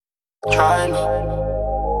Try me.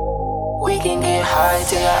 We can get high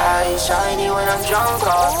till your eyes shiny when I'm drunk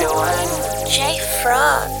off your wine. J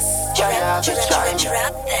Frogs. Drop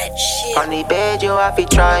that shit. On the bed, you have to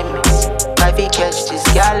try me. If you catch this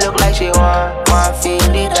girl, look like she want feel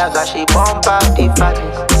it, like she bump out the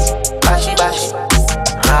fattest. Bashy, bashy.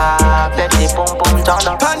 Let the boom boom turn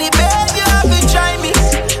up. On the bed, you have to try me.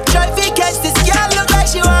 Try to catch this girl, look like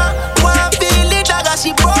she want feel it, like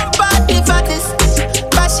she bump out the fattest.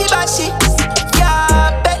 Bashy, bashy.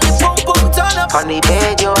 Bet the boom boom turn up. On the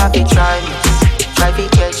bed, you have to try me. Try to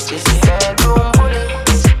catch this bedroom bully.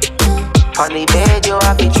 On the bed, you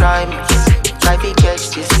have to try me. Try to catch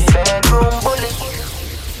this bedroom bully.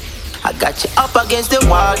 I got you up against the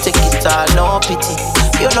wall, take it all, no pity.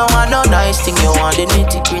 You know I know nice thing, you want the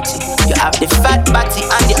nitty gritty. You have the fat body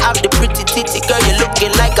and you have the pretty titty. Girl, you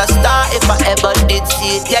looking like a star if I ever did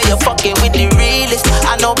see it. Yeah, you're fucking with the realest,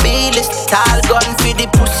 I know B-list. Tall gun for the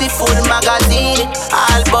pussy, full magazine it.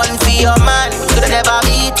 All bun for your man, could never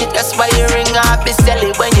beat it. That's why you ring up, be sell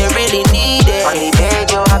it when you really need it. On the bed,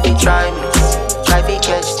 you have to try me. Try to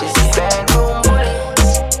catch this bedroom bully.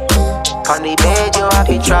 On the bed, you have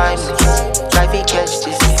to try me. Try to catch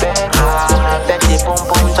this bedroom. Bet the boom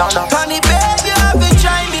boom turn up. On the bed, you have to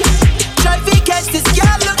try me. Try to catch this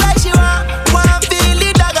girl, look like she want feel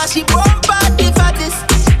it, like she bump out the fattest.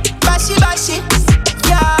 Bashy, bashy.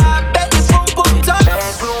 Yeah, bet the boom boom turn up.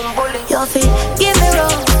 Bedroom bully. Your feet, give me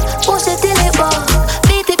roll. Push it till it ball.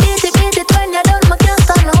 Beat it when you're done. I can't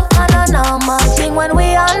stand up. No, my thing when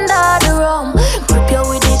we under the rum. Grip you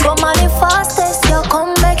with it, come on the fastest. You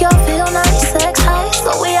come make you feel nice, sex high.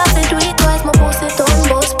 So we have to do it twice. My pussy don't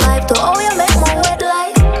bust pipe to how you make my wet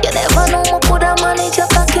like. You never know I coulda manage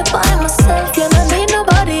your cocky by myself. You don't need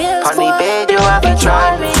nobody else. On the bed, you have to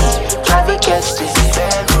try me. Try to catch this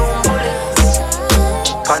bedroom bully.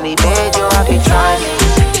 On the bed, you have to try me.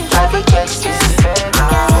 Try to catch this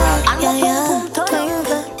bedroom. Yeah,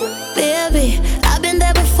 twinkle. Baby, I've been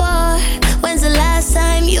there before. When's the last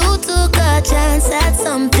time you took a chance at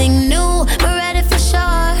something new? We're ready for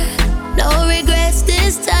sure. No regrets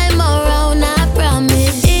this time around, I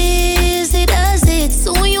promise. Easy does it,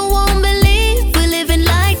 soon you won't believe. We're living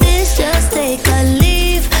like this, just take a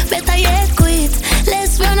leave. Better yet quit,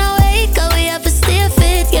 let's run away, cause we have to stay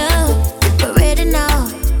fit, yeah. We're ready now,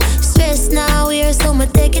 stress now, here, so I'ma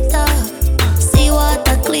take it off. See what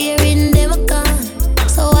I clear in them account,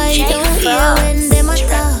 so I don't hear when them a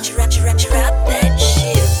talk. Drop that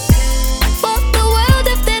shit. Fuck the world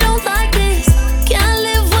if they don't like this. Can't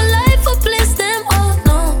live one life or please them. Oh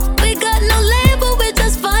no, we got no label, we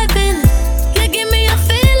just vibing. You give me a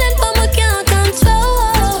feeling, but I can't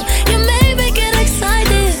control. You make me get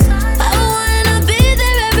excited. I wanna be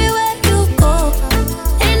there everywhere you go.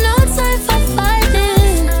 Ain't no time for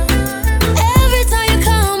fighting. Every time you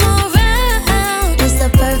come around, it's the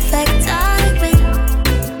perfect timing.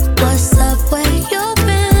 What's up, where you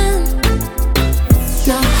been?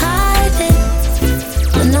 No hiding,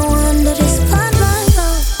 but no under this spotlight.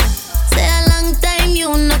 Say a long time you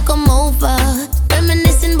not come over.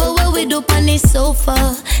 Reminiscing about what we do on the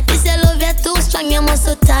sofa. This your love, you're too strong, you must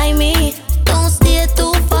so tie me. Don't stay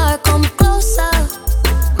too far, come closer.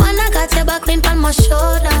 Man, I got your back lean on my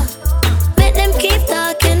shoulder. Let them keep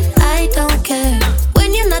talking, I don't care.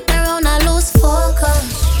 When you're not around, I lose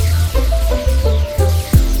focus.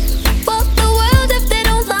 Fuck the world if they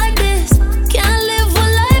don't like this. Can't live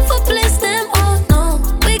one life or please them. Oh no,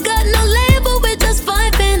 we got no label, we just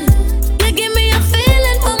vibing. You give me a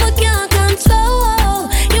feeling, but I can't control.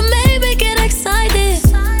 You make me get excited.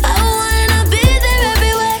 I wanna be there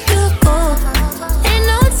everywhere you go. Ain't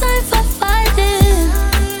no time for fighting.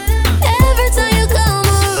 Every time you come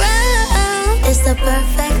around, it's the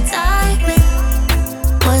perfect timing.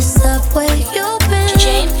 What's up, where you been?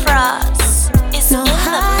 J Frogs is No in the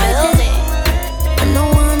hiding. building. I no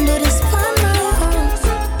one do this for my own.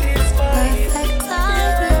 Perfect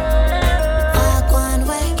timing. I go and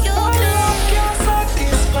wake you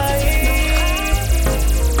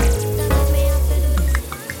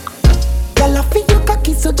Girl, I feel your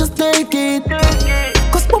cocky, so just take it.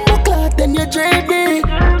 Cause put my cloth, then you dread it.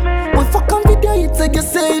 When fuck on video, you say you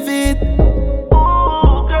save it.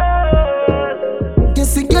 You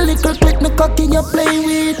see your little click, no cocky you play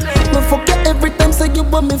with. Me fuck you every time, say you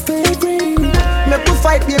want me favorite. Make we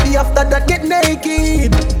fight, baby, after that get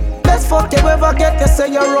naked. Best fuck you ever get, you say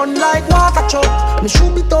you run like water truck. Me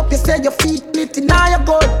shoot it up, you say your feet split in your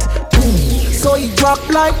gut. So you drop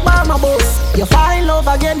like mama boss. You fall in love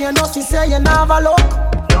again, you know she say you never look.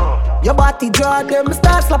 Your body draw, them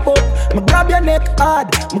start slap up. Me grab your neck hard,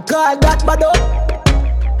 me call that bad up.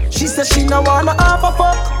 She say she no wanna have a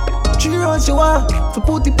fuck. 3 rounds you want to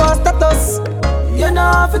put it past status. You know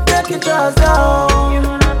how to take your jaws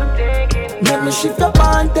down. Make me shift your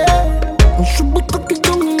panty. You should be cooking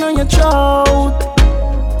down on your throat.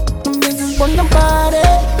 This is one the body.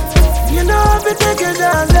 You know how to take your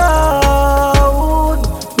jaws down.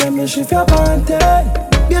 Make me shift your panty.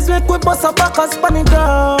 Yes, we could bust a back and span it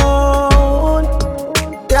down.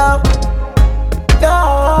 Yeah,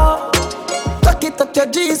 yeah. Tuck it up your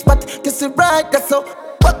G-spot, kiss it right, that's so.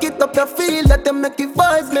 Back it up your feel, let them make it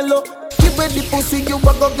vibes mellow. Keep it the pussy, you a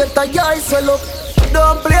go get a eye swallow.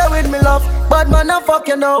 Don't play with me love, bad man I fuck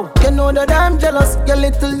you know. You know that I'm jealous, you're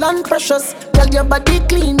little and precious. Tell your body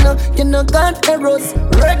clean, you know got errors.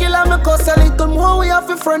 Regular me cause a little more we have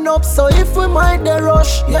to front up. So if we mind the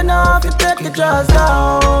rush, you know have to take the jaws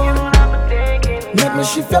down. Make me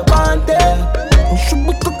shift your panty. You should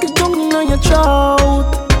be cooking down on your throat.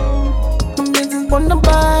 This is one the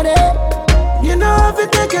body. You know have to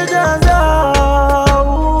take your jaws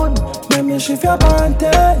down. Make me shift your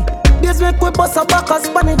panty. This week we bust a back and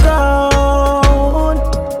span it down.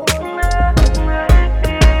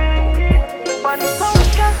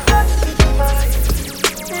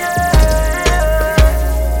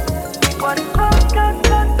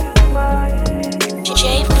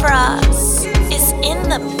 J Frost is in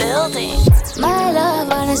the building. My love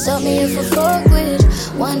wanna stop me if I fuck with.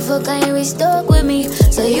 One fuck and you stuck with me.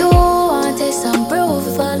 So you want taste some proof.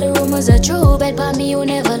 If all the rumors are true, bet by me you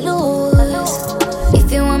never lose.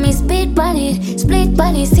 If you want me spit on it, split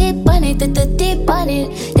on it, sip on it, tip on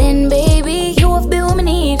it, then baby, you have been what me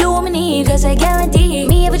need, do what me need. Cause I guarantee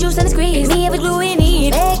me have a juice and a squeeze, me have a glue we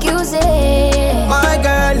need. Make you say, my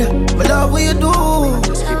girl, my love what you do.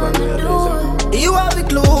 You have the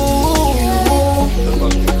glue.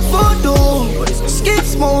 Voodoo, skip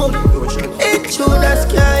smooth. It's true, that's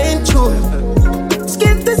can't true.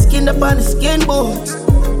 Skin to skin up on the skin bones.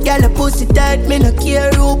 Girl, a pussy tight, me no care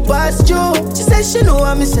who pass you. She said she know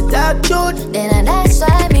I miss a dark truth. Then that's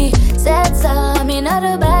why me said so. Me not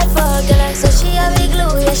a bad fuck girl. So she have a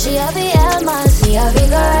glue, yeah, she have a almas. She have a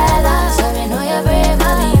gorilla. So me know you brave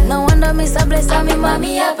for me. No wonder me so blessed on me,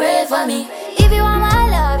 mommy, you pray for me. If you want my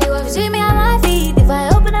love, you have to see me on my feet. If I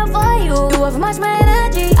open up for you, you have much my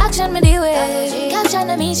energy. Action me the way, caption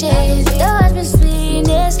the me chase. Your heart's been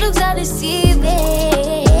sweetness, looks are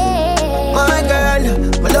deceiving. My girl,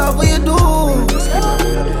 my love what you do.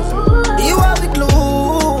 You have the glue.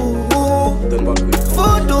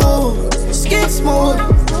 Voodoo, skin smooth.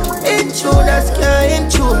 It's true, that's can't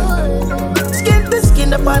true. Skin to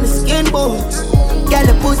skin up on the skin bones. Girl,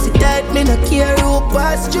 a pussy tight, me no care who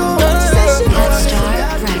pass you.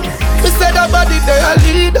 Me said that body they a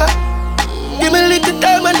leader. Give me a little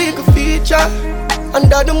time and little feature.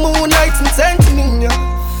 Under the moonlight and sentiment, yeah.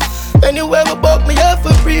 Anywhere we buck me up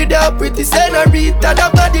for free, that pretty senorita.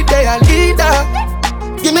 That body they a leader.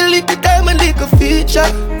 Give me a little time and little feature.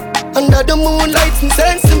 Under the moonlight and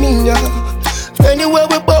sentiment, yeah. Anywhere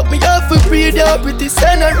we buck me up for free, that pretty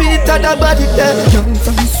senorita. That body there.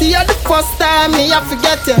 From see you the first time, me I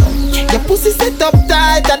forget you. Your pussy set up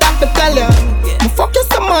tight, I'd have to tell you. Me fuck you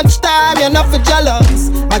so much time, you're not for jealous.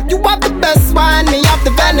 Like you have the best one, me have the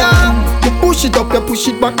venom. You push it up, you push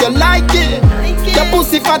it back, you like it. Your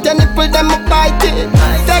pussy fat, your nipple, them a bite it.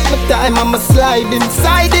 Take my time, I'ma slide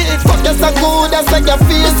inside it. Fuck you so good, that's like you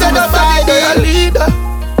feel inside it. Leader.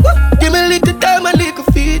 Give me a little time, a little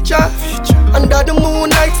feature. Under the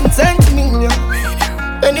moonlight and sentiment,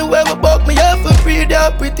 yeah. Anywhere we buck me up for free,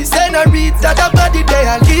 that pretty senorita. That body they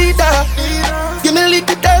a leader. Give me a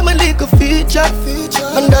little time, a little feature.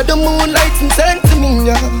 Under the moonlight and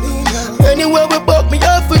sentiment, yeah. Anywhere we buck me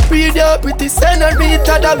up for free, that pretty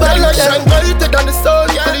senorita. That body they shine brighter than the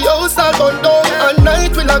sun. To the house all gone down. At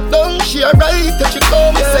night we lock down. She arrive till she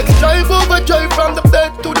come. Sex drive over, drive from the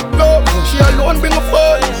bed to the club. She alone bring a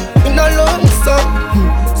fall in a long song.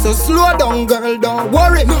 So slow down, girl, don't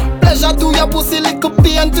worry. Pleasure to your pussy, little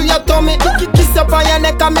pain to your tummy. Kiss up on your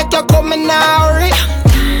neck and make you come in a hurry.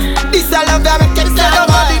 This I love that make you say the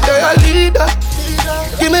body they a leader.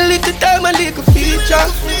 Give me a little time, a little feature.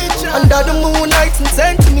 Under the moonlight and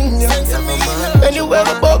sentiment, yeah. Anywhere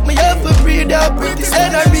we buck me up for free, that pretty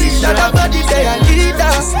senorita. That body they a leader.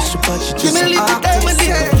 Give me a little time, a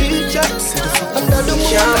little feature. Under the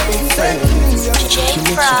moonlight and sentiment, yeah. J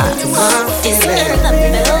Frost is in the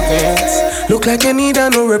building. Look like you need a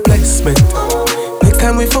no replacement. Next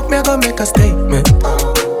time we fuck, me I gonna make a statement.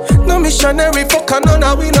 No missionary fuck and none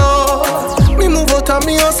of we know. Me move out of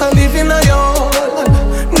me house and live in a yard.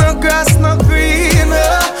 No grass, no green,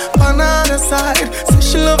 on the other side. Say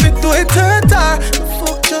she love it to it hurt her. The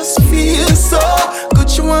fuck just feels so good,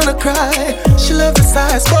 she wanna cry. She love the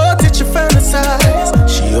size, but it she fantasize.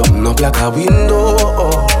 She open up up like a window.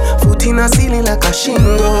 Foot in a ceiling like a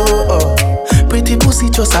shingle. Pretty pussy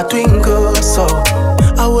just a twinkle, so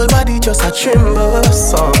her whole body just a tremble,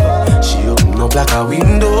 so she open up like a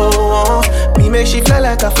window. Me make she fly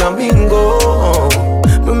like a flamingo.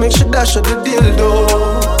 Me make she dash her the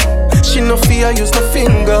dildo. She no fear, use no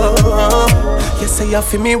finger. You say you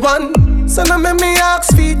feel me one, so now make me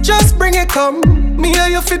ask feet, just bring it come. Me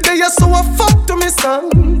and you fit there, so I fuck to me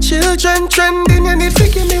song. Children trending, you need to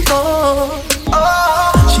give me one.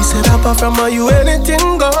 She said apart from her, you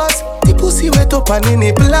anything goes. The pussy wet up and the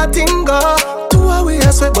nipple a tingle. 2 away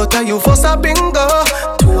I sweat, but you force a bingo.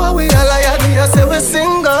 2 away I lie, I say we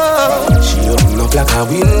single. She open up like a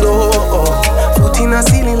window. Foot in a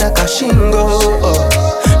ceiling like a shingle.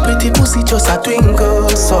 Pretty pussy just a twinkle,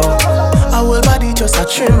 so her whole body just a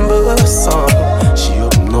tremble, so she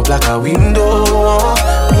open up like a window.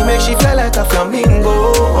 Me make she fly like a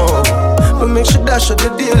flamingo. Me make she dash her the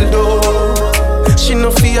dildo. She no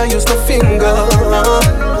fear, use no finger.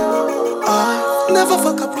 Never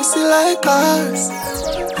fuck a pussy like ours.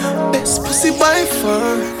 Best pussy by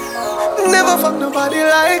far. Never fuck nobody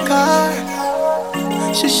like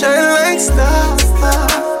her. She shine like stars.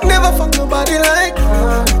 Never fuck nobody like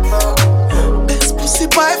her. Best pussy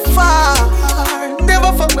by far.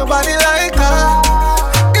 Never fuck nobody like her.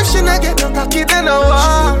 If she not get no cocky, then I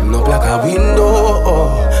want. She open up like a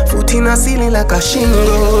window. Foot in a ceiling like a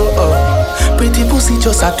shingle. Pretty pussy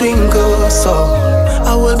just a twinkle, so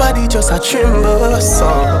her whole body just a tremble, so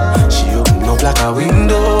she open up like a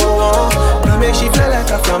window. Me make she fly like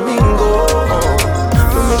a flamingo.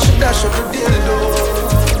 Me make she dash up the dildo.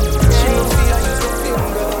 She no fear, you no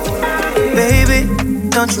finger. Baby,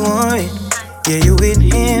 don't you worry. Yeah, you with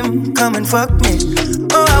him, come and fuck me.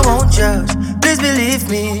 Oh, I won't judge, please believe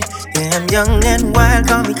me. Yeah, I'm young and wild,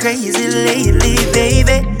 call me crazy lately.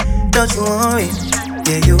 Baby, don't you worry.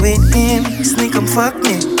 Yeah, you with him, sneak and fuck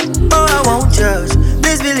me. Oh, I won't judge,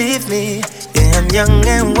 please believe me. Yeah, I'm young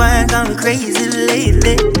and wild, call me crazy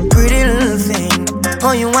lately. Pretty little thing,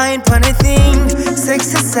 oh, you wine funny thing.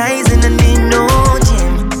 Exercising, I need no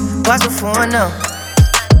gym. What's the phone now?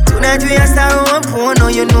 Tonight we are starting one porno,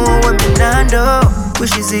 you know what me not do.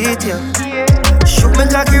 Wish is it, yeah. Shoot me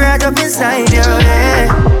cocky right up inside, yeah.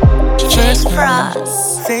 DJ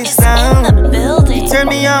Frost Face is down. in the building. Turn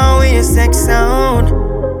me on with your sex sound.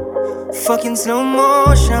 Fucking slow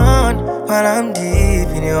motion while I'm deep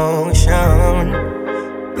in the ocean.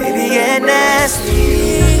 Baby, get nasty,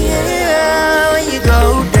 yeah, when you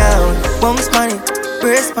go down. Bounce on it,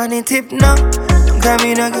 breast on it, tip now. Sometimes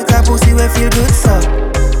you don't get a pussy where feel good, so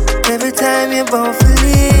every time you're bound to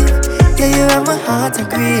leave, yeah, you have my heart to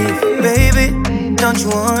grieve. Baby, don't you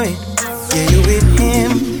worry. Yeah, you with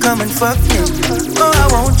him, come and fuck me. Oh, I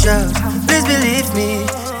won't judge, please believe me.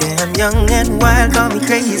 Yeah, I'm young and wild, call me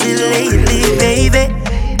crazy lately. Baby,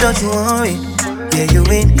 don't you worry. Yeah, you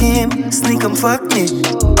with him, sneak and fuck me.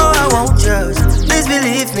 Oh, I won't judge, please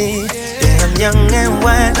believe me. Yeah, I'm young and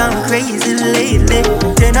wild, call me crazy lately.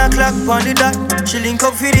 10 o'clock on the dot, she link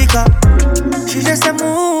up for the cop. She just a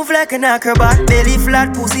move like an acrobat, belly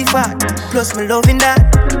flat, pussy fat. Plus me loving that.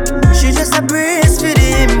 She just a brace for the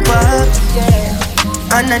impact,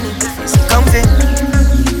 yeah. And I need to feel so comfy.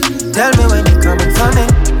 Tell me when you're coming for me,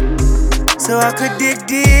 so I could dig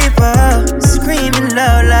deeper, screaming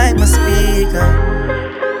loud like my speaker.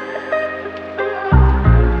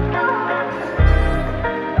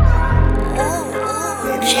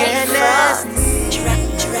 DJ Frost,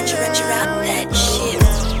 drop that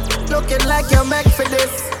shit. Looking like you're made for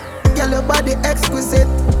this. Girl, your body exquisite.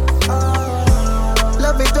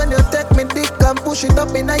 Love it when you take me dick and push it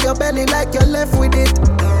up in your belly like you're left with it.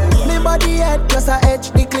 Me body head plus I edge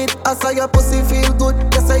the clit. I saw your pussy feel good.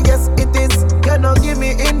 Yes, I yes it is. You know give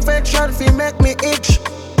me infection, feel make me itch.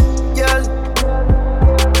 Girl,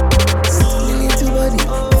 little body,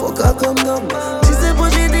 fuck her come down. She say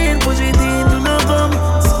push it in, do not come.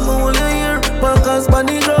 Someone wanna hear, back us on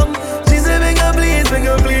the drum. She say beg her please,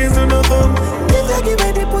 do not come. If I give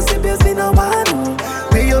her the pussy, please me no one.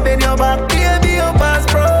 May you bend your back, baby, your pass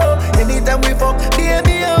pro. Anytime we fuck,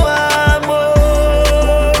 baby, you want more.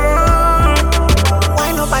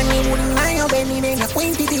 Why no funny wouldn't I your belly, make a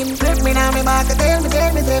squinty thing. Flip me now, me back, tell me,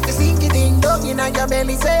 if you sing it in. Dog in your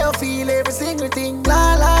belly, say you feel every single thing.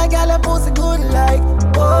 La la, girl, your pussy good like,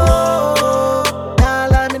 oh. Nah,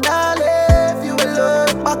 let me not leave you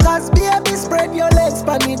alone. Because baby, spread your legs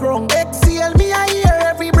pan the ground. Exhale me, I hear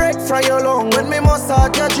every breath from your lung. When me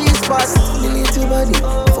massage your G-spot, the little body,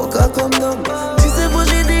 fuck her come down. She say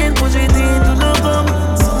push it in, do not come.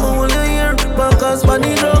 Someone wanna hear, back us pan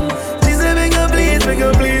the drum. She say beg her please,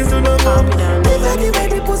 do not come. If I give her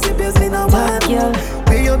the pussy, please me no man.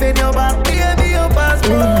 May you bend your back.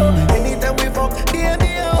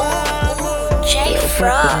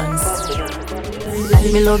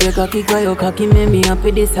 Me love your cocky, cause your cocky make me happy.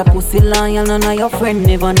 This a pussy lion, none of your friend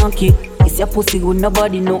never knock it. It's your pussy good,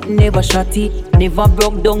 nobody nothing never shotty. Never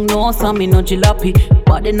broke down, no, so me no jalopy.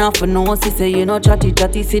 But enough for no, she say you no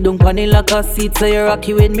chatty. Sit down pan it like a seat. So you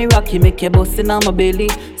rocky with me rocky, make your bust in my belly.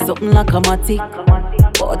 Something like a matty.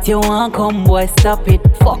 But you want come, boy, stop it.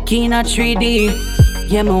 Fucking a 3D.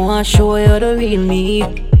 Yeah, me want show you the real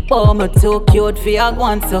me. Oh, me too cute for your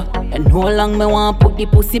guanso. And how long me want put the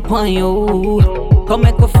pussy pon you. Come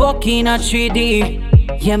make a fucking a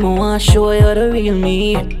 3D. Yeah, me want show you the real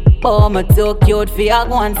me. Oh, me too cute for your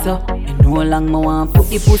guanso. And how long me want put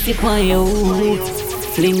the pussy pon you.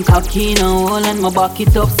 Fling cocky in a hole and my back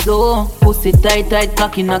it up so. Pussy tight,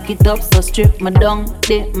 cocky knock it up so. Strip me down,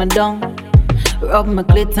 dip me down. Rub my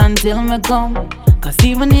clit until me come. Cause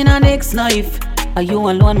even in a next life, are you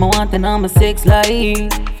alone, me wantin' on my sex life.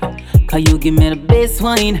 Cause you give me the best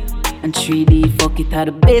wine. And 3D, fuck it at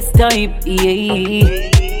the best type, yeah.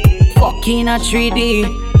 Fucking a 3D.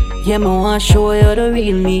 Yeah, me want show you the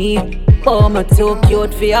real me. Oh, me too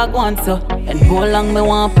cute for your guanso. And how long me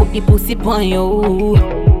want put the pussy pon you.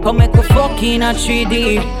 Come make a fucking a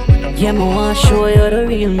 3D. Yeah, me want show you the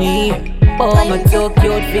real me. Oh, me too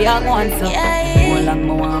cute for your guanso. How long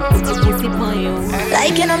me want put the pussy pon you.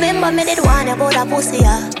 Like you know, remember me did want about a pussy,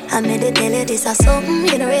 yeah. I made it tell you this is something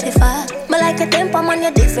you know ready for. But like a temper man,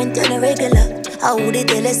 you're different than a regular. I would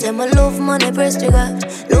tell you, say my love, money, press trigger.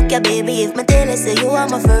 Look ya baby, if me tell you, say you are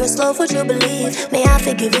my first love, would you believe? May I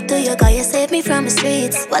forgive it to you, cause you saved me from the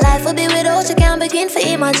streets. Well, life would be without you, can't begin to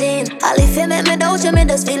imagine. All if you make me doubt you, me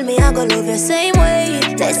just feel me, I go love you same way.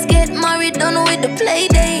 Let's get married, done with the play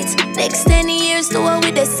dates. Next 10 years, do it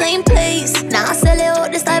with the same place. Now I sell you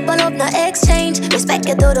out this type of love, no exchange. Respect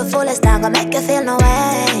you to the fullest, I'm gonna make you feel no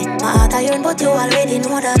way. My heart I yearn, but you already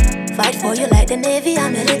know that. Fight for you like the Navy,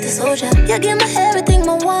 I'm your little soldier. You give me everything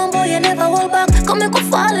I want, boy, you never hold back. Come make me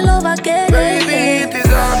fall in love again. Baby, it is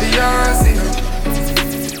obvious, you know,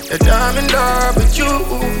 that I'm in love with you,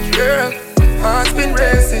 girl. Heart's been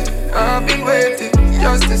racing, I've been waiting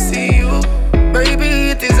just to see you.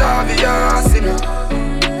 Baby, it is obvious, you know,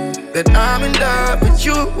 that I'm in love with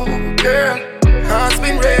you, girl. Heart's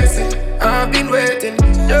been racing, I've been waiting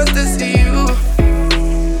just to see you.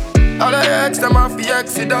 All I ask them off the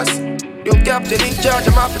Exodus. You captain in charge,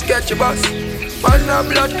 I'm off to catch your bus. Man, no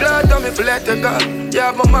blood clot, I'm if let you go. You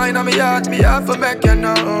have my mind on my heart, me have to make you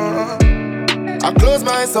know. I close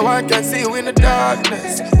my eyes so I can see you in the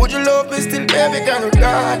darkness. Would you love me still, baby, girl,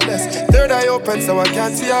 regardless? Third eye open so I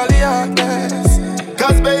can see all the darkness.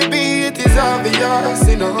 Cause baby, it is obvious,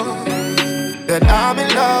 you know, that I'm in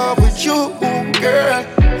love with you, girl.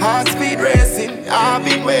 Heart speed racing, I've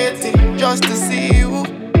been waiting just to see you.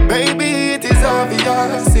 Baby, it is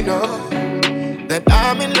obvious, you know, that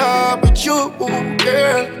I'm in love with you,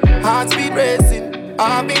 girl. Heart speed racing,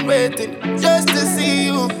 I've been waiting just to see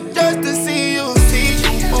you, just to see you,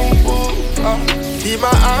 boom, boom. Keep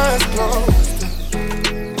my eyes closed,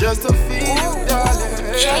 just to feel you, darling.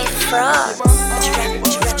 J-Frogs,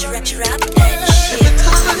 drop that shit. Different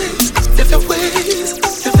times, different ways,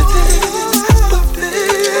 different days, but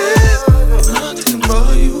there's nothing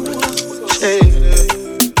more you want to change.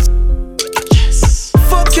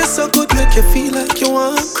 You're so good, make you feel like you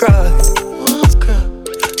wanna cry.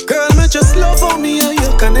 Girl, me just love on me and you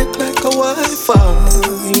connect like a Wi-Fi.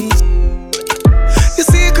 Your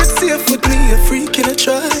secret safe with me, a freak in a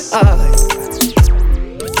try.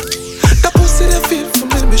 That pussy that feel for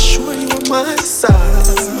me sure you on my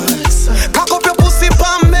side. Cock up your pussy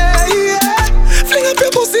pa me, yeah. Fling up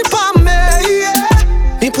your pussy pa me,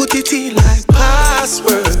 yeah. Me put it in like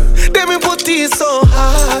password. Then me put it so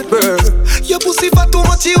hard, bro. Your pussy for too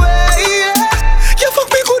much away, yeah. You fuck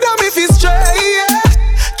me good and me feel straight, yeah.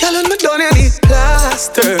 Girl, when me done you need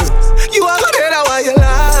plasters. You are gonna get out while you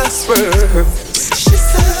last first. She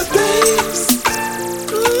said, babes,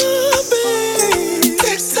 babe,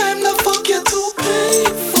 next time the fuck you too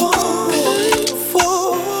painful.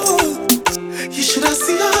 You should have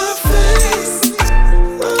seen her face.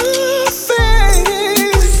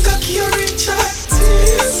 Cocky your rich like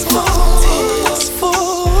tears fall.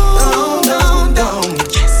 Down.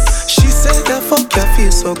 Yes. She said that fuck your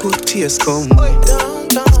face so good tears come.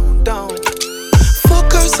 Down.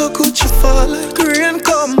 Fuck her so good she fall like rain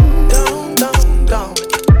come. Down.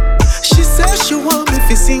 She said she want me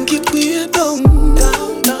to sink it way down.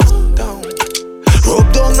 Rub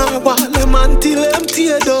down her wall until them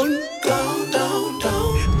tear down.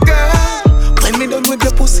 Girl, when me done with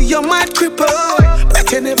your pussy you might cripple.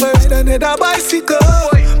 Bet you never ride another bicycle.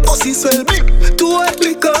 Pussy swell big, too hot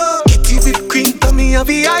liquor. Kitty whipped cream to me have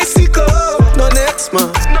the icicle. no next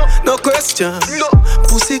man, no question.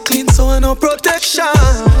 Pussy clean so I no protection.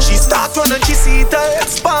 She start run and she see it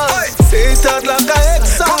expand. Say it out like a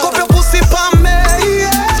ex. Cock up your pussy pa me,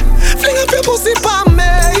 yeah. Fling up your pussy pa me,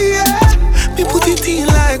 yeah. Me put it in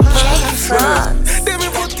like then me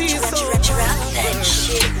put it so.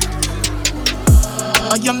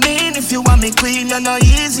 What you mean if you want me queen, you're not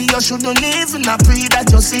easy. You shouldn't live in a pre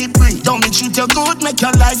that you see pre. Don't me treat you good, make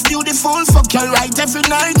your life beautiful. Fuck you right every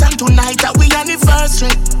night, and tonight that we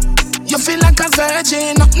anniversary. You feel like a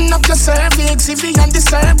virgin, open up your cervix if you and the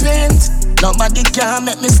serpent. Nobody can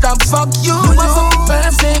make me stop, fuck you. You are so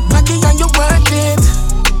perfect, body and you work it.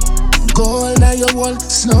 Gold on your wall,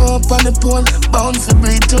 slow up on the pole, bound for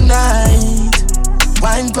breathe tonight.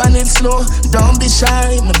 Wine pan it slow, don't be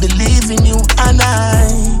shy, me believe in you and I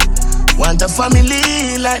want a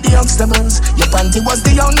family like the Huxtables. Your panty was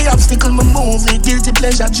the only obstacle, my movie. Guilty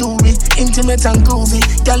pleasure jewelry, intimate and groovy.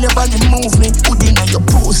 Girl, your body move me, put in your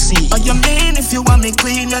pussy. What you mean if you want me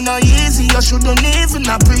queen, you're not easy. You shouldn't live in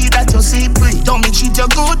a pre that you see pre. Don't me treat you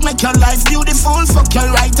good, make your life beautiful. Fuck you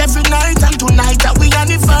right every night, and tonight that we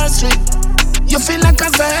anniversary. You feel like a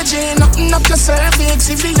virgin, open up your cervix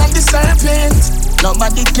if you and the serpent.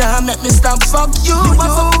 Nobody can make me stop, fuck you. You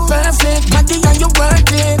are so perfect, body and you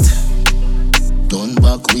work it. Turn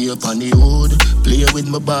back way up on the hood. Play with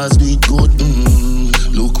my bars, do it good.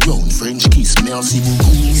 Look round, French kiss, merci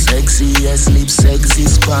beaucoup. Sexy as lips, sexy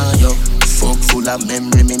span, yo. Fuck full of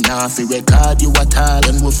memory, me nah fi record you at all.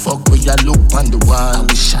 Then we fuck with your look on the wall.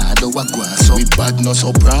 We shadow a grass, so we bad no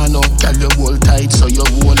soprano. Tell you hold tight, so your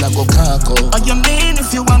whole a go caco. What you mean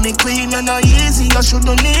if you want me queen, you're not easy. You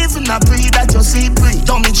shouldn't live in a pre that you see pre.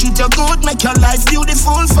 Don't me treat you good, make your life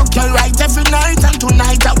beautiful. Fuck you right every night, and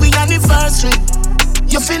tonight that we anniversary.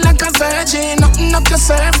 You feel like a virgin, open up your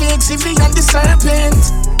cervix if you and the serpent.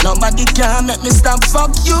 Nobody can make me stop,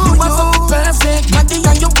 fuck you. You are so perfect, body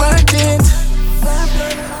and you work it.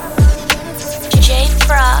 J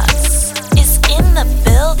Frost is in the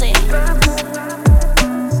building.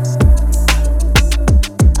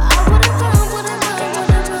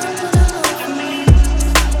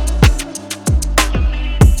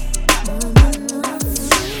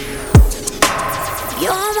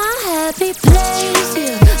 You're my happy place,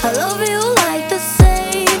 yeah. I love you like the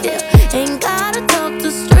savior. Ain't gotta talk to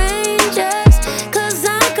strangers, cause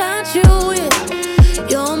I got you, yeah.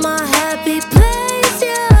 You're my happy place,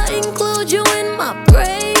 yeah. Include you in my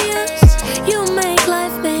prayers. You make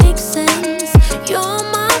life make sense. You're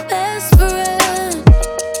my best friend.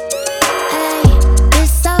 Hey,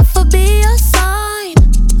 this time for be a sign.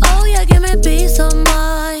 Oh yeah, give me peace of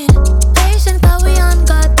mind. Patient, cause we ain't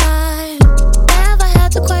got time. Never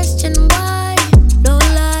had to question why. No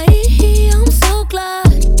lie, I'm so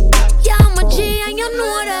glad. Yeah, I'm a G and you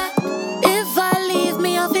know that. If I leave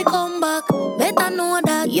me, I will come back. Better know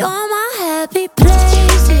that you're my happy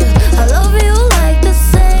place, yeah. I love you like the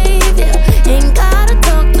savior. Ain't gotta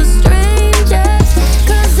talk to strangers,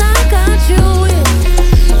 cause I got you,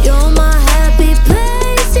 yeah. You're my happy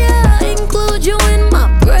place, yeah. Include you in my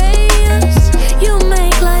prayers. You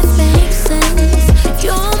make life make sense.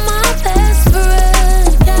 You're my best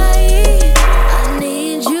friend, yeah. I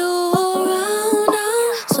need you around,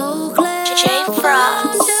 I'm so glad. J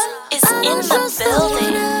Frost is in the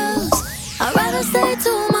building. I'd rather stay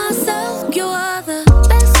to myself. You are the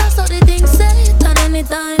best, that's all the things said. At any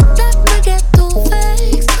time that we get too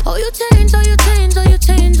fake. Oh, you change, oh, you change, oh, you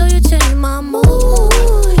change, oh, you change my mood,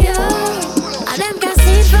 yeah. And them can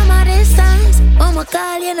see it from a distance. When we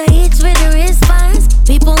call you, no hits with the response.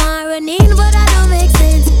 People want running, but that don't make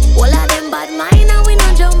sense. All of them bad mind and we no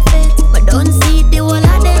jump it. But don't see the whole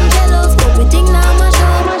of them jealous. But we think now my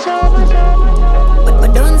show.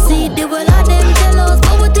 But don't see the whole of them jealous.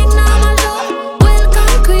 But we think now my show. Well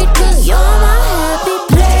concrete, cause you're my happy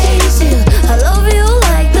place, yeah. I love you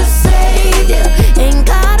like the savior. Ain't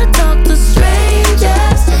gotta talk to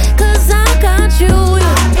strangers, cause I got you,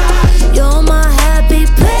 yeah. You're my happy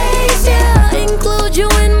place, yeah. Include you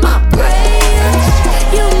in my prayers.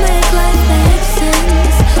 You make life make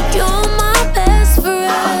sense. You're my best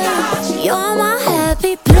friend. You're